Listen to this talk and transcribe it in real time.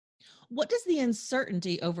What does the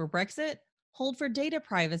uncertainty over Brexit hold for data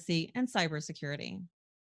privacy and cybersecurity?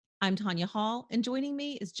 I'm Tanya Hall, and joining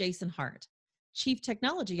me is Jason Hart, Chief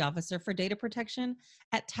Technology Officer for Data Protection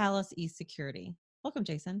at Talos eSecurity. Welcome,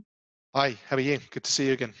 Jason. Hi, how are you? Good to see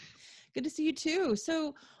you again. Good to see you too.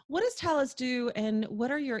 So, what does Talos do, and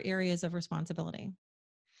what are your areas of responsibility?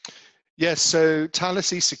 Yes, so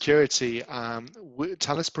Talos eSecurity,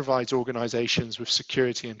 Talos provides organizations with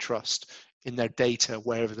security and trust in their data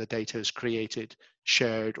wherever the data is created,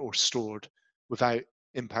 shared, or stored without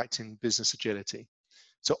impacting business agility.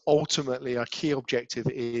 So ultimately, our key objective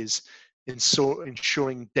is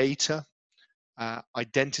ensuring data,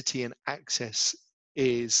 identity, and access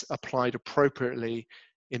is applied appropriately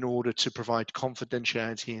in order to provide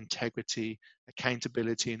confidentiality, integrity,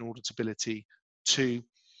 accountability, and auditability to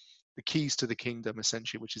the keys to the kingdom,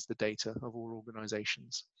 essentially, which is the data of all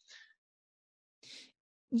organizations.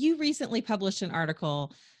 You recently published an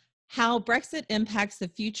article, How Brexit Impacts the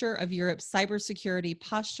Future of Europe's Cybersecurity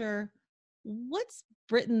Posture. What's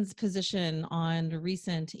Britain's position on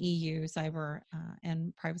recent EU cyber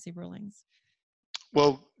and privacy rulings?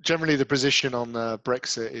 Well, generally the position on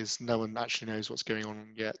Brexit is no one actually knows what's going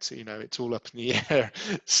on yet. You know, it's all up in the air.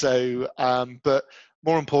 So, but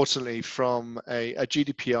more importantly, from a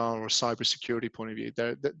GDPR or cybersecurity point of view,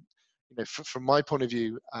 from my point of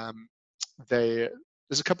view,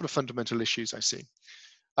 there's a couple of fundamental issues I see.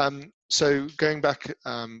 So going back,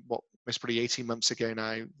 most probably 18 months ago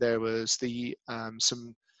now, there was uh,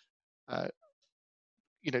 some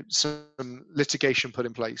litigation put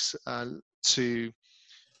in place to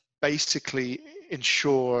basically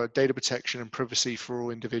ensure data protection and privacy for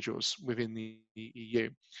all individuals within the EU.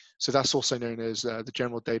 So that's also known as the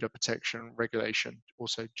General Data Protection Regulation,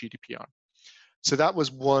 also GDPR. So that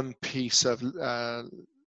was one piece of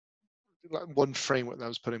one framework that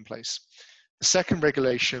was put in place. The second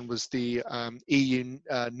regulation was the EU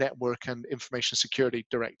Network and Information Security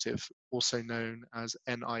Directive, also known as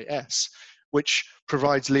NIS, which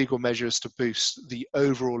provides legal measures to boost the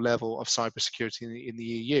overall level of cybersecurity in the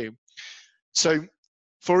EU. So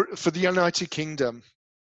for the United Kingdom,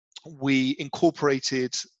 we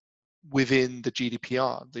incorporated within the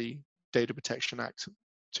GDPR, the Data Protection Act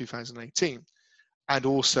 2018, and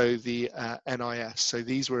also the NIS. So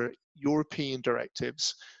these were European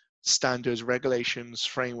directives, standards, regulations,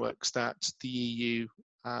 frameworks that the EU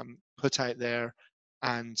put out there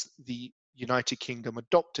and the United Kingdom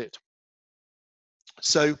adopted.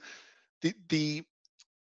 So the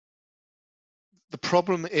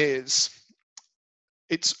problem is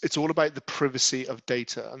it's all about the privacy of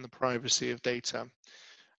data and the privacy of data.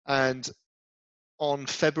 And on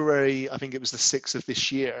February, I think it was the 6th of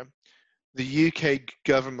this year, the UK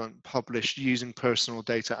government published using personal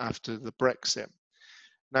data after the Brexit.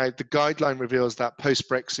 Now, the guideline reveals that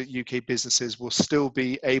post-Brexit UK businesses will still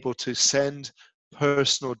be able to send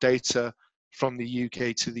personal data from the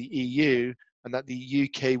UK to the EU, and that the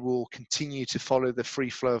UK will continue to follow the free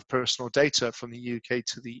flow of personal data from the UK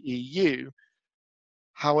to the EU.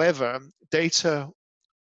 However, data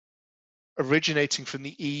originating from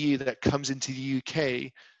the EU that comes into the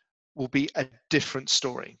UK will be a different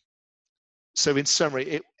story. So in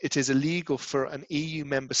summary, it is illegal for an EU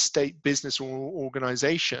member state business or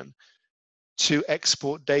organization to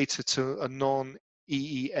export data to a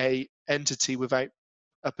non-EEA entity without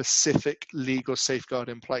a specific legal safeguard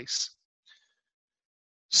in place.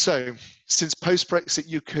 So since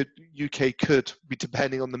post-Brexit, UK could be,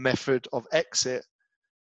 depending on the method of exit,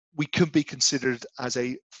 we could be considered as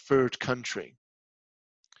a third country.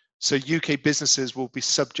 So UK businesses will be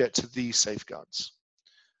subject to these safeguards.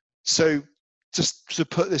 So just to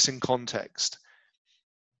put this in context,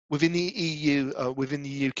 within the EU, within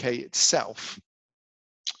the UK itself,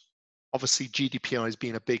 obviously GDPR has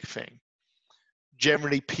been a big thing.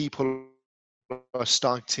 Generally, people are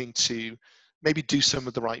starting to maybe do some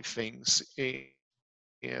of the right things.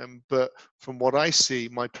 But from what I see,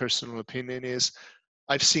 my personal opinion is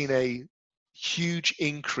I've seen a huge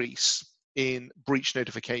increase in breach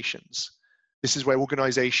notifications. This is where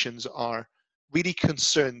organizations are really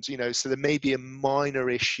concerned, so there may be a minor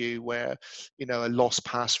issue where, a lost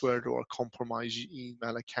password or a compromised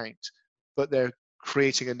email account, but they're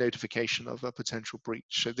creating a notification of a potential breach.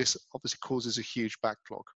 So this obviously causes a huge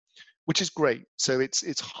backlog, which is great. So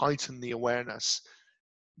it's heightened the awareness.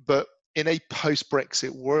 But in a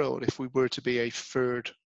post-Brexit world, if we were to be a third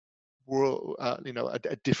world,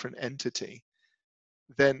 a different entity,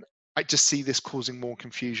 then I just see this causing more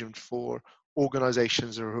confusion for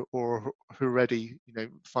organizations or who are already,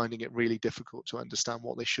 finding it really difficult to understand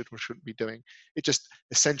what they should or shouldn't be doing. It just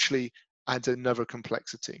essentially adds another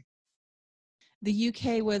complexity. The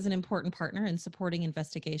UK was an important partner in supporting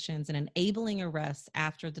investigations and enabling arrests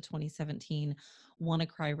after the 2017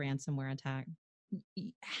 WannaCry ransomware attack.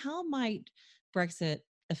 How might Brexit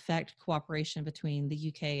affect cooperation between the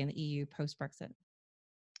UK and the EU post Brexit?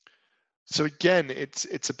 So again,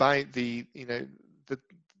 it's about the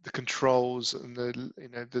the controls and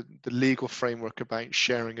the legal framework about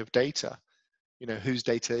sharing of data. Whose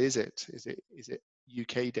data is it? Is it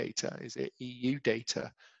UK data? Is it EU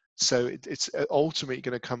data? So it's ultimately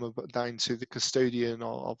going to come down to the custodian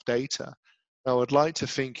of data. Now, I'd like to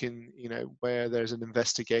think in where there's an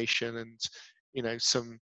investigation and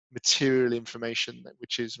some material information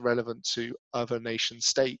which is relevant to other nation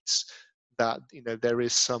states, that there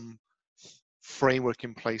is some framework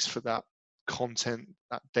in place for that content,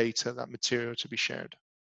 that data, that material to be shared.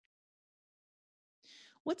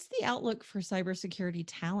 What's the outlook for cybersecurity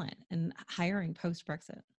talent and hiring post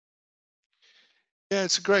Brexit? Yeah,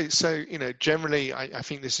 it's great. So, generally, I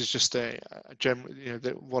think this is just a general,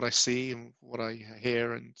 what I see and what I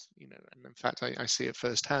hear, and and in fact, I see it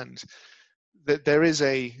firsthand, that there is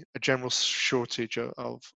a general shortage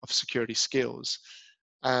of security skills,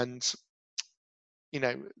 and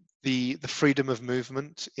the freedom of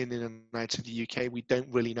movement in and out of the UK. We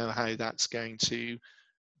don't really know how that's going to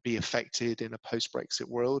be affected in a post-Brexit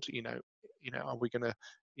world. Are we going to,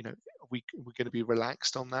 we're going to be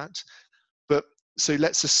relaxed on that? But so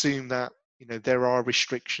let's assume that there are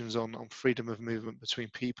restrictions on freedom of movement between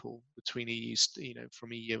people, between EU,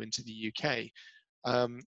 from EU into the UK.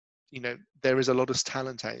 There is a lot of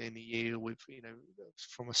talent out in the EU with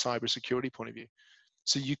from a cybersecurity point of view.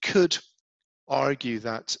 So you could argue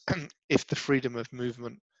that if the freedom of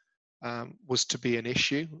movement was to be an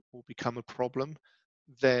issue or become a problem,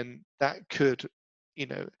 then that could,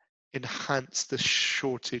 enhance the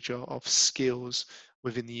shortage of skills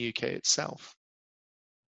within the UK itself.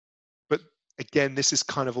 But again, this is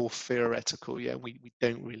kind of all theoretical. Yeah, we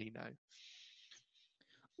don't really know.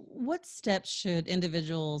 What steps should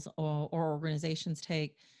individuals or organizations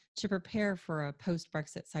take to prepare for a post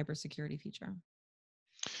Brexit cybersecurity future?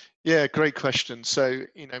 Yeah, great question. So,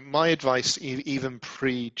 my advice, even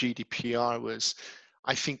pre-GDPR, was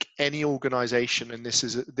I think any organization, and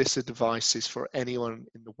this advice is for anyone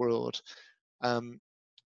in the world,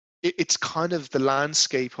 it's kind of the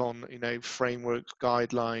landscape on, frameworks,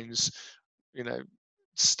 guidelines, you know,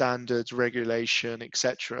 standards, regulation,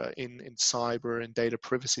 etc. in cyber and data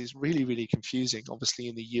privacy is really, really confusing. Obviously,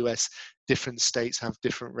 in the US, different states have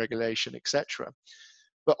different regulation, etc.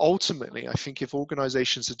 But ultimately, I think if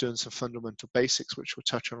organizations are doing some fundamental basics, which we'll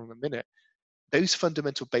touch on in a minute, those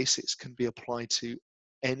fundamental basics can be applied to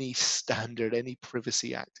any standard, any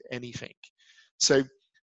privacy act, anything. So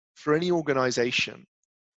for any organization,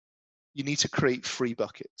 you need to create 3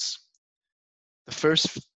 buckets. The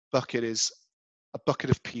first bucket is a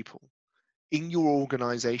bucket of people. In your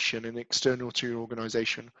organization and external to your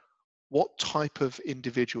organization, what type of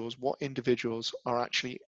individuals, are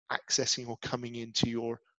actually accessing or coming into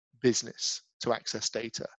your business to access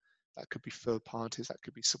data? That could be third parties, that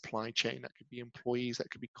could be supply chain, that could be employees,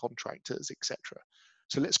 that could be contractors, etc.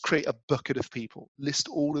 So let's create a bucket of people, list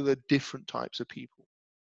all of the different types of people.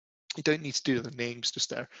 You don't need to do the names, just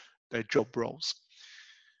their job roles.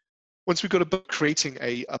 Once we've got creating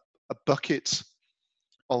a bucket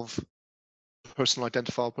of personal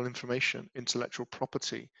identifiable information, intellectual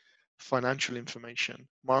property, financial information,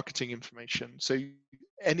 marketing information. So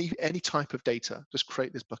any type of data, just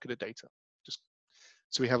create this bucket of data.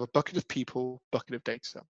 So we have a bucket of people, bucket of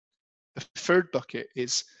data. The third bucket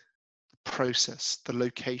is the process, the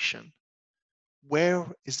location. Where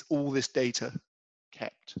is all this data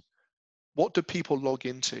kept? What do people log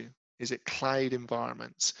into? Is it cloud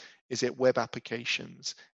environments? Is it web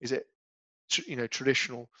applications? Is it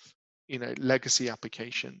traditional legacy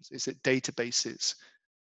applications? Is it databases?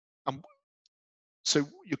 So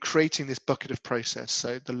you're creating this bucket of process.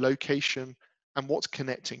 So the location and what's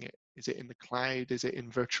connecting it. Is it in the cloud? Is it in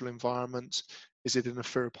virtual environments? Is it in a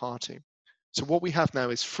third party? So what we have now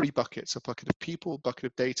is 3 buckets: a bucket of people, bucket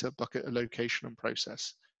of data, bucket of location and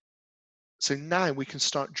process. So now we can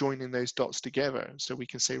start joining those dots together. So we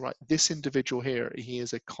can say, right, this individual here, he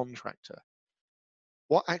is a contractor.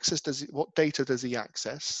 What data does he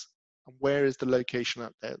access? And where is the location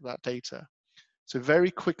of that data? So very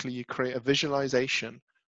quickly you create a visualization,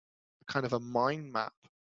 kind of a mind map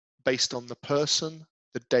based on the person,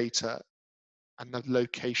 the data, and the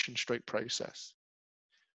location stroke process.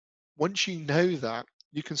 Once you know that,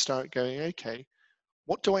 you can start going, okay,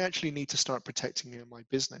 what do I actually need to start protecting in my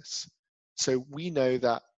business? So we know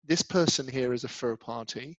that this person here is a third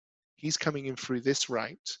party. He's coming in through this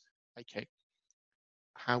route. Okay.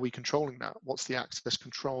 how are we controlling that? What's the access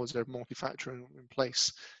control? Is there multi-factor in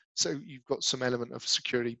place? So you've got some element of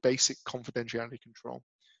security, basic confidentiality control.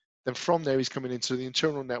 Then from there, he's coming into the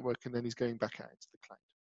internal network, and then he's going back out into the cloud.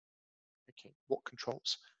 Okay, what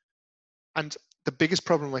controls? And the biggest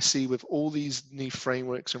problem I see with all these new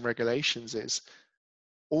frameworks and regulations is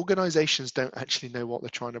organizations don't actually know what they're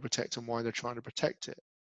trying to protect and why they're trying to protect it.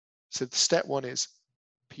 So the step one is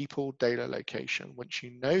people, data, location. Once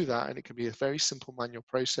you know that, and it can be a very simple manual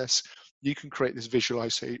process, you can create this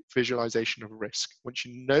visualization of risk. Once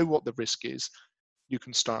you know what the risk is, you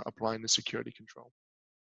can start applying the security control.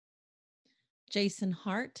 Jason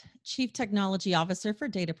Hart, Chief Technology Officer for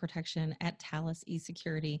Data Protection at Thales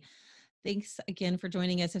eSecurity. Thanks again for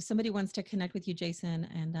joining us. If somebody wants to connect with you, Jason,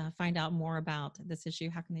 and find out more about this issue,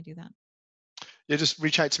 how can they do that? Yeah, just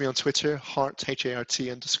reach out to me on Twitter, Hart,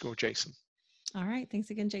 HART_Jason. All right.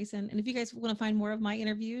 Thanks again, Jason. And if you guys want to find more of my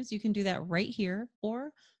interviews, you can do that right here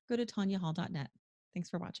or go to tanyahall.net. Thanks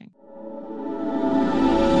for watching.